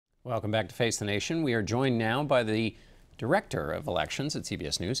Welcome back to Face the Nation. We are joined now by the Director of Elections at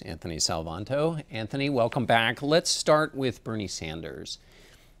CBS News, Anthony Salvanto. Anthony, welcome back. Let's start with Bernie Sanders.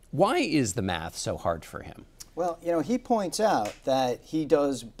 Why is the math so hard for him? Well, he points out that he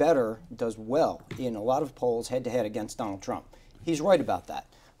does well in a lot of polls head-to-head against Donald Trump. He's right about that.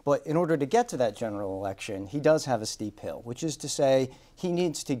 But in order to get to that general election, he does have a steep hill, which is to say he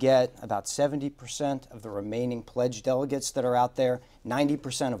needs to get about 70% of the remaining pledged delegates that are out there,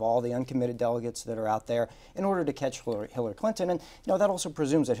 90% of all the uncommitted delegates that are out there, in order to catch Hillary Clinton. And that also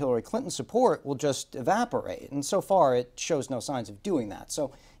presumes that Hillary Clinton's support will just evaporate. And so far, it shows no signs of doing that.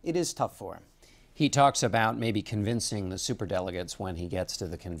 So it is tough for him. He talks about maybe convincing the superdelegates when he gets to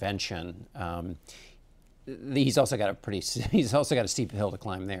the convention. He's also got a steep hill to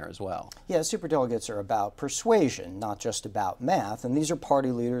climb there as well. Yeah, superdelegates are about persuasion, not just about math. And these are party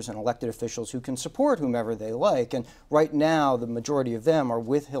leaders and elected officials who can support whomever they like. And right now, the majority of them are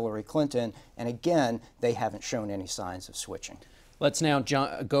with Hillary Clinton. And again, they haven't shown any signs of switching. Let's now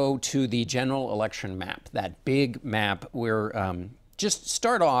go to the general election map, that big map. We're just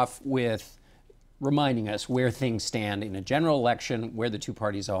start off with reminding us where things stand in a general election, where the two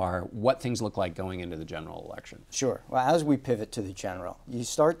parties are, what things look like going into the general election. Sure. Well, as we pivot to the general, you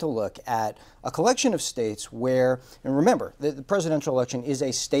start to look at a collection of states where, and remember, the presidential election is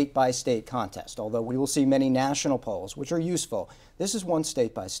a state-by-state contest, although we will see many national polls, which are useful. This is one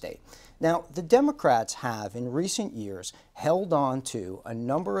state by state. Now, the Democrats have, in recent years, held on to a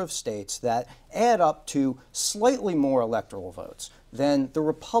number of states that add up to slightly more electoral votes than the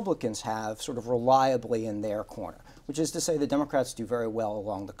Republicans have sort of reliably in their corner, which is to say the Democrats do very well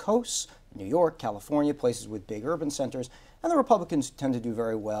along the coasts, New York, California, places with big urban centers, and the Republicans tend to do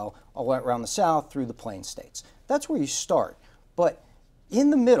very well all around the South through the Plain states. That's where you start. But in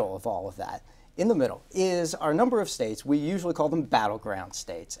the middle of all of that, in the middle is our number of states. We usually call them battleground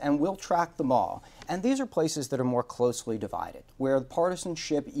states, and we'll track them all. And these are places that are more closely divided, where the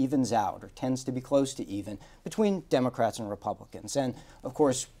partisanship evens out, or tends to be close to even, between Democrats and Republicans. And, of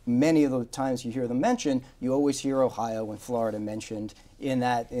course, many of the times you hear them mentioned, you always hear Ohio and Florida mentioned in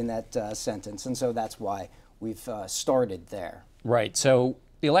that sentence. And so that's why we've started there. Right. So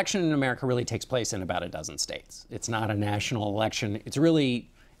the election in America really takes place in about a dozen states. It's not a national election. It's really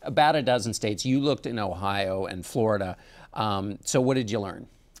about a dozen states. You looked in Ohio and Florida. So what did you learn?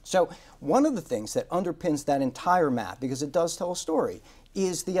 So one of the things that underpins that entire map, because it does tell a story,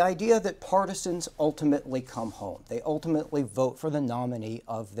 is the idea that partisans ultimately come home. They ultimately vote for the nominee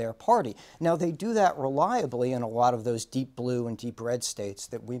of their party. Now, they do that reliably in a lot of those deep blue and deep red states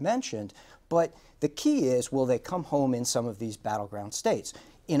that we mentioned, but the key is, will they come home in some of these battleground states?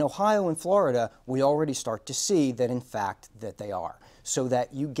 In Ohio and Florida, we already start to see that, in fact, that they are. So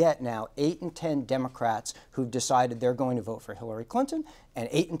that you get now 8 and 10 Democrats who've decided they're going to vote for Hillary Clinton, and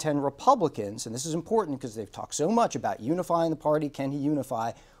 8 and 10 Republicans, and this is important because they've talked so much about unifying the party, can he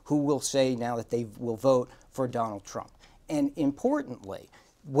unify, who will say now that they will vote for Donald Trump. And importantly,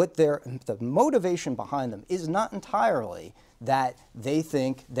 the motivation behind them is not entirely that they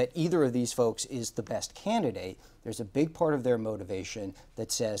think that either of these folks is the best candidate. There's a big part of their motivation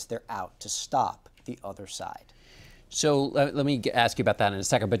that says they're out to stop the other side. So let me ask you about that in a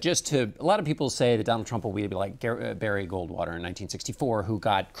second. But a lot of people say that Donald Trump will be like Barry Goldwater in 1964, who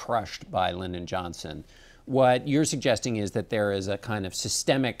got crushed by Lyndon Johnson. What you're suggesting is that there is a kind of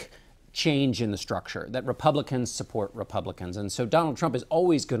systemic change in the structure, that Republicans support Republicans. And so Donald Trump is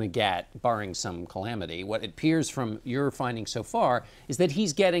always going to get, barring some calamity, what it appears from your findings so far is that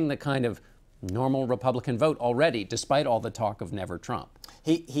he's getting the kind of normal Republican vote already, despite all the talk of never Trump.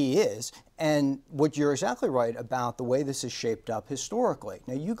 He is, and what you're exactly right about the way this is shaped up historically.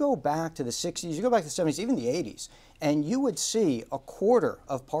 Now, you go back to the 60s, you go back to the 70s, even the 80s, and you would see a quarter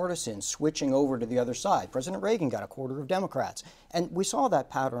of partisans switching over to the other side. President Reagan got a quarter of Democrats, and we saw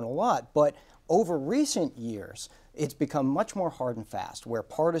that pattern a lot. But over recent years, it's become much more hard and fast, where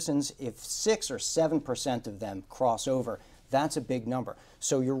partisans, if 6 or 7% of them cross over, that's a big number.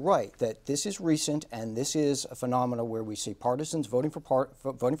 So you're right that this is recent, and this is a phenomenon where we see partisans voting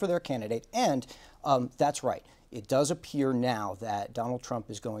for their candidate. And that's right. It does appear now that Donald Trump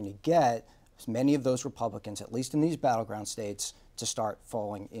is going to get many of those Republicans, at least in these battleground states, to start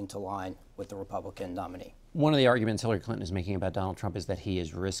falling into line with the Republican nominee. One of the arguments Hillary Clinton is making about Donald Trump is that he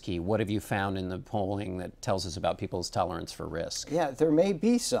is risky. What have you found in the polling that tells us about people's tolerance for risk? Yeah, there may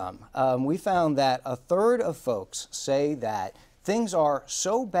be some. We found that a third of folks say that things are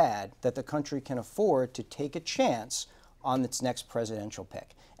so bad that the country can afford to take a chance on its next presidential pick.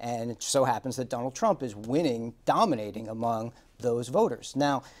 And it so happens that Donald Trump is winning, dominating among those voters.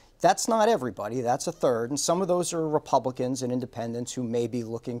 Now, that's not everybody, that's a third, and some of those are Republicans and independents who may be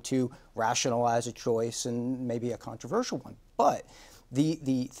looking to rationalize a choice and maybe a controversial one. But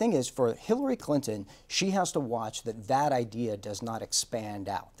the thing is, for Hillary Clinton, she has to watch that that idea does not expand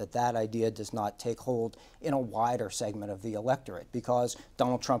out, that that idea does not take hold in a wider segment of the electorate, because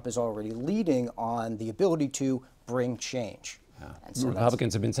Donald Trump is already leading on the ability to bring change. So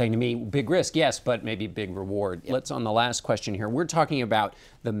Republicans have been saying to me, big risk, yes, but maybe big reward. Yep. Let's, on the last question here, we're talking about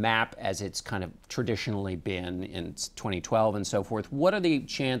the map as it's kind of traditionally been in 2012 and so forth. What are the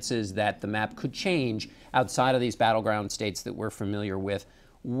chances that the map could change outside of these battleground states that we're familiar with?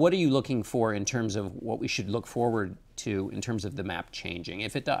 What are you looking for in terms of what we should look forward to in terms of the map changing,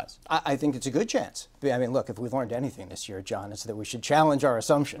 if it does? I think it's a good chance. I mean, look, if we've learned anything this year, John, it's that we should challenge our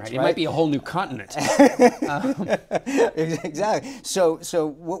assumptions. Right? It might be a whole new continent. Exactly. So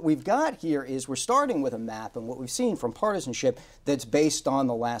what we've got here is we're starting with a map, and what we've seen from partisanship that's based on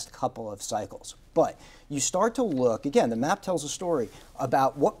the last couple of cycles. But you start to look, again, the map tells a story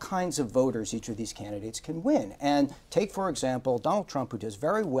about what kinds of voters each of these candidates can win. And take, for example, Donald Trump, who does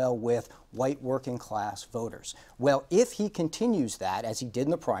very well with white working class voters. Well, if he continues that, as he did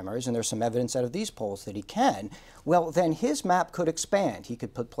in the primaries, and there's some evidence out of these polls that he can, well, then his map could expand. He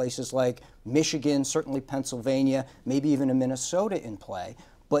could put places like Michigan, certainly Pennsylvania, maybe even a Minnesota in play.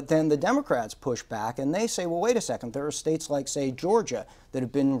 But then the Democrats push back and they say, well, wait a second, there are states like, say, Georgia that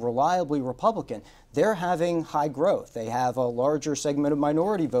have been reliably Republican. They're having high growth. They have a larger segment of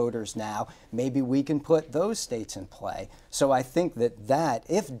minority voters now. Maybe we can put those states in play. So I think that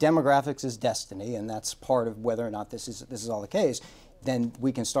if demographics is destiny, and that's part of whether or not this is all the case, then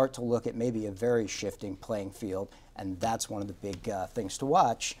we can start to look at maybe a very shifting playing field. And that's one of the big things to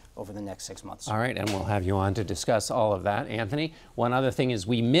watch over the next 6 months. All right, and we'll have you on to discuss all of that. Anthony, one other thing is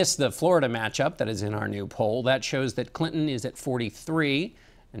we missed the Florida matchup that is in our new poll. That shows that Clinton is at 43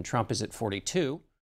 and Trump is at 42.